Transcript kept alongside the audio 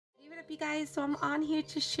you guys? So I'm on here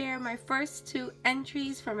to share my first 2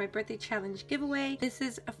 entries for my birthday challenge giveaway. This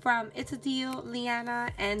is from It's a Deal, Liana,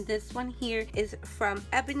 and this one here is from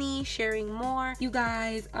Ebony, Sharingmoore. You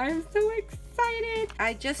guys, I'm so excited.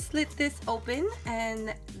 I just slit this open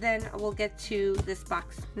and then we'll get to this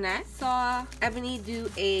box next. Saw Ebony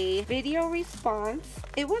do a video response.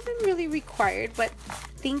 It wasn't really required, but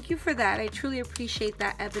thank you for that. I truly appreciate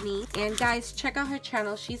that, Ebony. And guys, check out her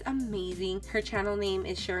channel. She's amazing. Her channel name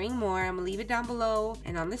is Sharingmoore. I'm gonna leave it down below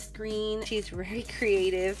and on the screen. She's very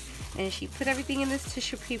creative and she put everything in this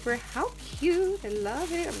tissue paper. How cute. I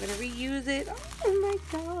love it. I'm gonna reuse it. Oh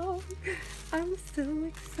my god. I'm so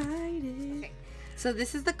excited. Okay. So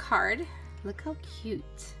this is the card. Look how cute.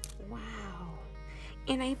 Wow.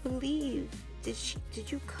 And I believe,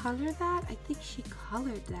 did you color that? I think she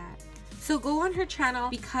colored that. So go on her channel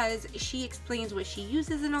because she explains what she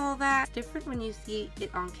uses and all that. It's different when you see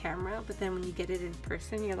it on camera, but then when you get it in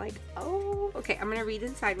person, you're like, oh. Okay, I'm gonna read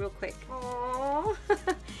inside real quick. Aww.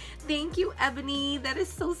 Thank you, Ebony. That is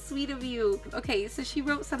so sweet of you. Okay, so she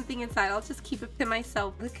wrote something inside. I'll just keep it to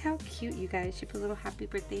myself. Look how cute, you guys. She put a little happy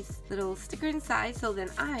birthday little sticker inside so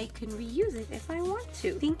then I can reuse it if I want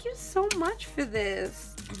to. Thank you so much for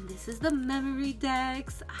this. And this is the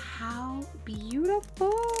MemoryDex. How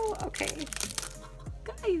beautiful. Okay.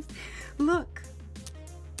 Guys, look.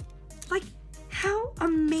 Like, how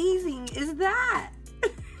amazing is that?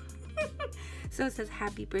 So it says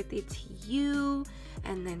happy birthday to you,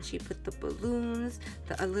 and then she put the balloons,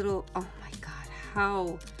 a little, oh my god,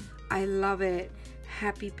 how I love it.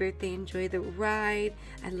 Happy birthday, enjoy the ride.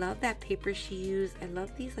 I love that paper she used. I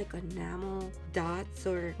love these like enamel dots,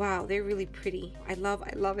 or wow, they're really pretty. I love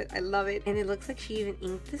it, I love it. And it looks like she even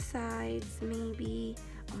inked the sides maybe.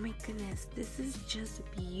 Oh my goodness, this is just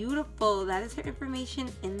beautiful. That is her information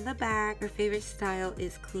in the back. Her favorite style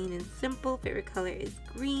is clean and simple. Favorite color is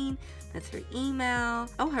green. That's her email.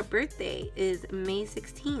 Oh, her birthday is May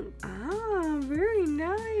 16th. Ah, very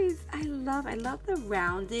nice. I love the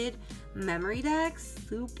rounded MemoryDex.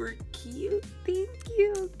 Super cute. Thank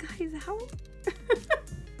you. Guys, how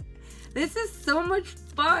this is so much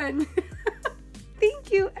fun.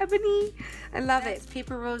 Thank you, Ebony. I love it. It's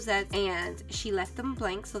paper rosettes, and she left them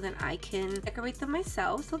blank so then I can decorate them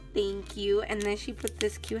myself. So thank you. And then she put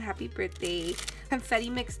this cute happy birthday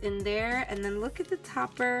confetti mix in there. And then look at the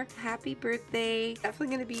topper. Happy birthday.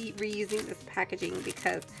 Definitely going to be reusing this packaging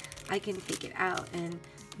because I can take it out. And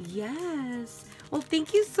yes. Well,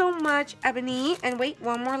 thank you so much, Ebony. And wait,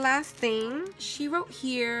 one more last thing. She wrote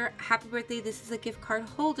here, happy birthday. This is a gift card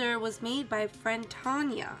holder. Was made by friend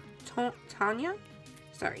Tanya. Tanya?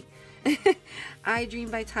 Sorry. I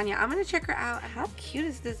Dream by Tanya. I'm gonna check her out. How cute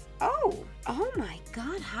is this? Oh my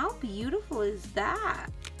god, how beautiful is that?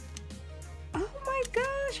 Oh my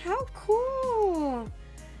gosh, how cool.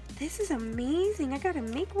 This is amazing. I gotta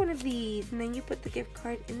make one of these. And then you put the gift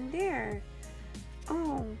card in there.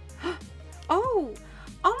 Oh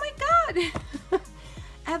my god.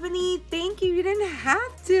 Ebony, thank you. You didn't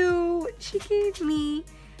have to. She gave me,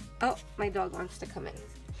 oh, my dog wants to come in.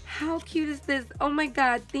 How cute is this? Oh my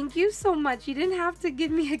god, thank you so much. You didn't have to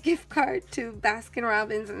give me a gift card to Baskin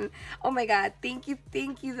Robbins, and oh my god, thank you.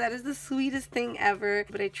 That is the sweetest thing ever.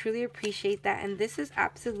 But I truly appreciate that, and this is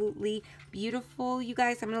absolutely beautiful. You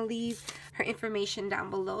guys, I'm gonna leave her information down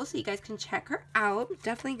below so you guys can check her out.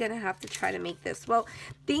 Definitely gonna have to try to make this. Well,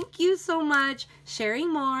 thank you so much,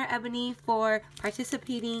 Sharingmoore, Ebony, for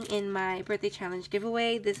participating in my birthday challenge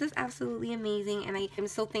giveaway. This is absolutely amazing, and I am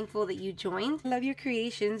so thankful that you joined. Love your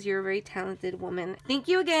creations. You're a very talented woman. Thank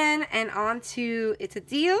you again, and on to It's a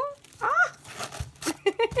Deal. Ah!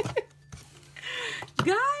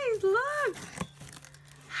 Guys, look!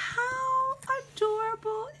 How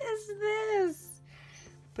adorable is this?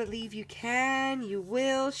 Believe you can, you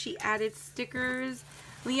will. She added stickers.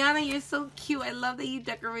 Liana, you're so cute. I love that you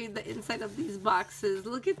decorate the inside of these boxes.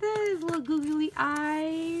 Look at this, little googly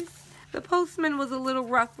eyes. The postman was a little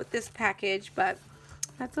rough with this package, but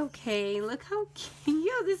that's okay. Look how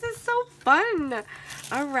cute. This is so fun.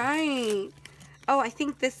 All right. Oh, I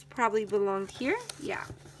think this probably belonged here. Yeah.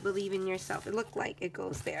 Believe in yourself. It looked like it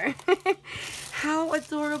goes there. How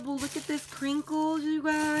adorable. Look at this crinkles, you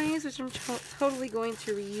guys, which I'm totally going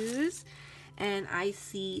to reuse. And I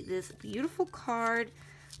see this beautiful card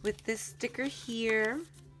with this sticker here.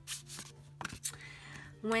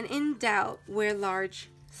 When in doubt, wear large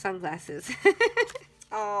sunglasses.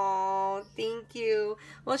 Oh, thank you.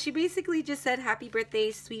 Well, she basically just said, happy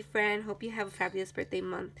birthday, sweet friend. Hope you have a fabulous birthday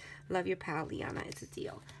month. Love your pal, Liana. It's a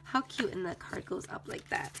deal. How cute, and the card goes up like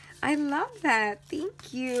that. I love that.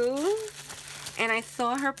 Thank you. And I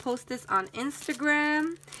saw her post this on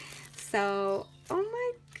Instagram. So, oh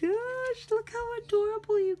my god.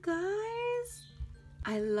 adorable, you guys.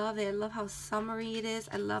 I love it. I love how summery it is.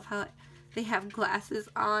 I love how they have glasses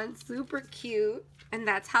on. Super cute. And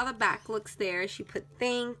that's how the back looks there. She put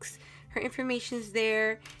thanks. Her information's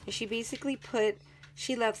there. And she basically put,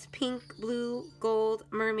 she loves pink, blue, gold,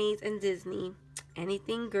 mermaids, and Disney.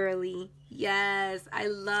 Anything girly. Yes, I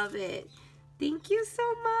love it. Thank you so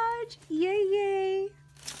much. Yay, yay.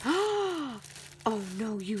 Oh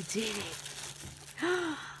no, you did it.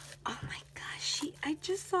 Oh my gosh, I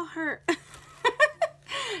just saw her.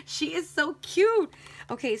 She is so cute.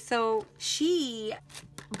 Okay, so she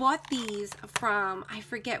bought these from, I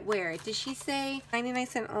forget where. Did she say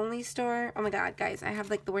 99-cent only store? Oh my god, guys, I have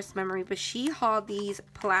like the worst memory. But she hauled these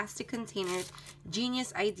plastic containers.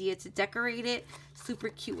 Genius idea to decorate it. Super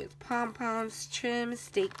cute with pom-poms, trim,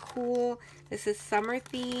 stay cool. This is summer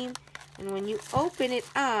theme. And when you open it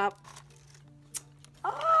up,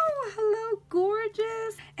 oh, hello,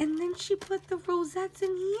 gorgeous. And then she put the rosettes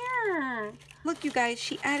in here. Look, you guys,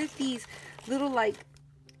 she added these little like,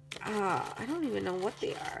 I don't even know what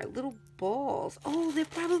they are. Little balls. Oh, they're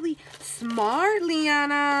probably smart,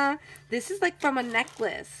 Liana. This is like from a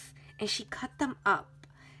necklace. And she cut them up.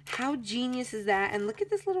 How genius is that? And look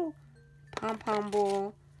at this little pom-pom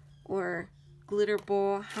ball or glitter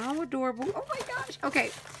ball. How adorable. Oh my gosh.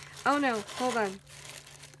 Okay. Oh no. Hold on.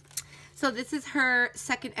 So this is her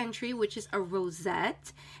second entry, which is a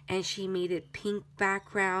rosette. And she made it pink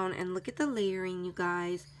background. And look at the layering, you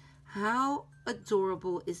guys. How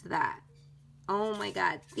adorable is that? Oh my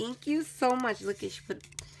god. Thank you so much. Look, she put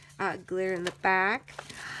glitter in the back.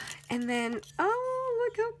 And then, oh,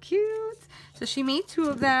 look how cute. So she made two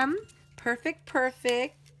of them. Perfect,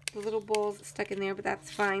 perfect. The little balls stuck in there, but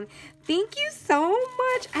that's fine. Thank you so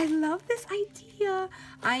much. I love this idea.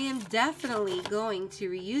 I am definitely going to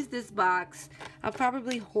reuse this box. I'll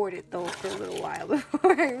probably hoard it though for a little while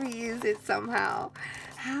before I reuse it somehow.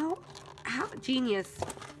 How genius.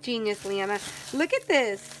 Genius, Liana. Look at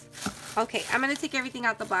this. Okay, I'm going to take everything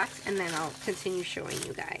out the box and then I'll continue showing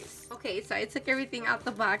you guys. Okay, so I took everything out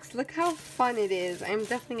the box. Look how fun it is. I'm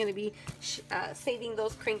definitely going to be saving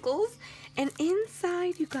those crinkles. And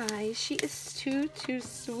inside, you guys, she is too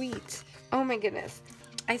sweet. Oh my goodness.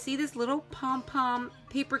 I see this little pom-pom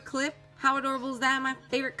paper clip. How adorable is that? My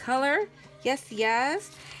favorite color. Yes,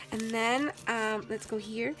 yes. And then, let's go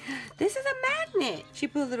here. This is a magnet. She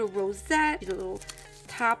put a little rosette, a little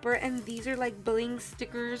topper, and these are like bling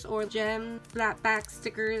stickers or gem flat back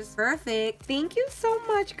stickers. Perfect. Thank you so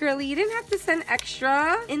much, girlie. You didn't have to send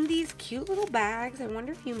extra in these cute little bags. I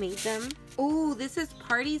wonder if you made them. Oh, this is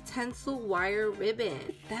party tinsel wire ribbon.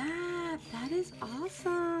 That is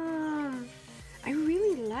awesome. I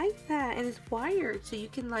really like that. And it's wired so you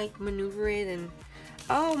can like maneuver it and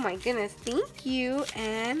oh my goodness. Thank you.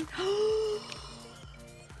 And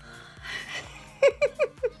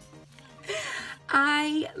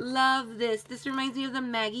I love this. This reminds me of the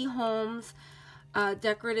Maggie Holmes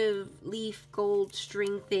decorative leaf gold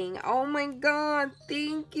string thing. Oh my god.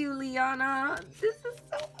 Thank you, Liana. This is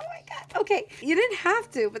so, oh my god. Okay, you didn't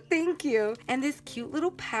have to, but thank you. And this cute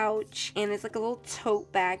little pouch, and it's like a little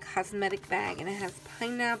tote bag, cosmetic bag, and it has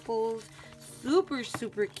pineapples.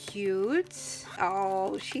 Super cute.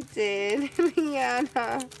 Oh, she did.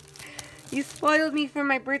 Liana, you spoiled me for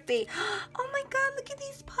my birthday. Oh my god, look at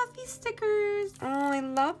these puffy stickers. Oh, I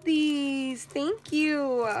love these. Thank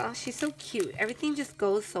you. She's so cute. Everything just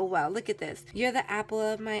goes so well. Look at this. You're the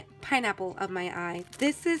pineapple of my eye.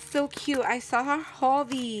 This is so cute. I saw her haul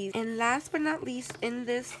these. And last but not least, in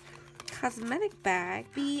this cosmetic bag,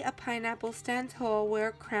 be a pineapple, stand tall, wear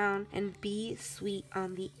a crown, and be sweet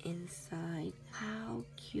on the inside. How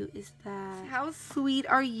cute is that? How sweet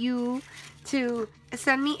are you to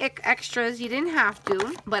send me extras? You didn't have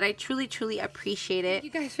to, but I truly appreciate it.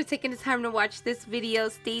 Thank you guys for taking the time to watch this video.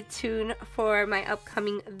 Stay tuned for my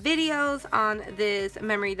upcoming videos on this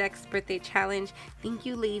MemoryDex birthday challenge. Thank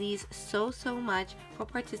you, ladies, so much for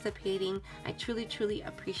participating. I truly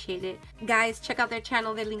appreciate it. Guys, check out their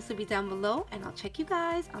channel. Their links will be down below, and I'll check you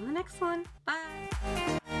guys on the next one.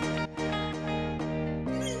 Bye.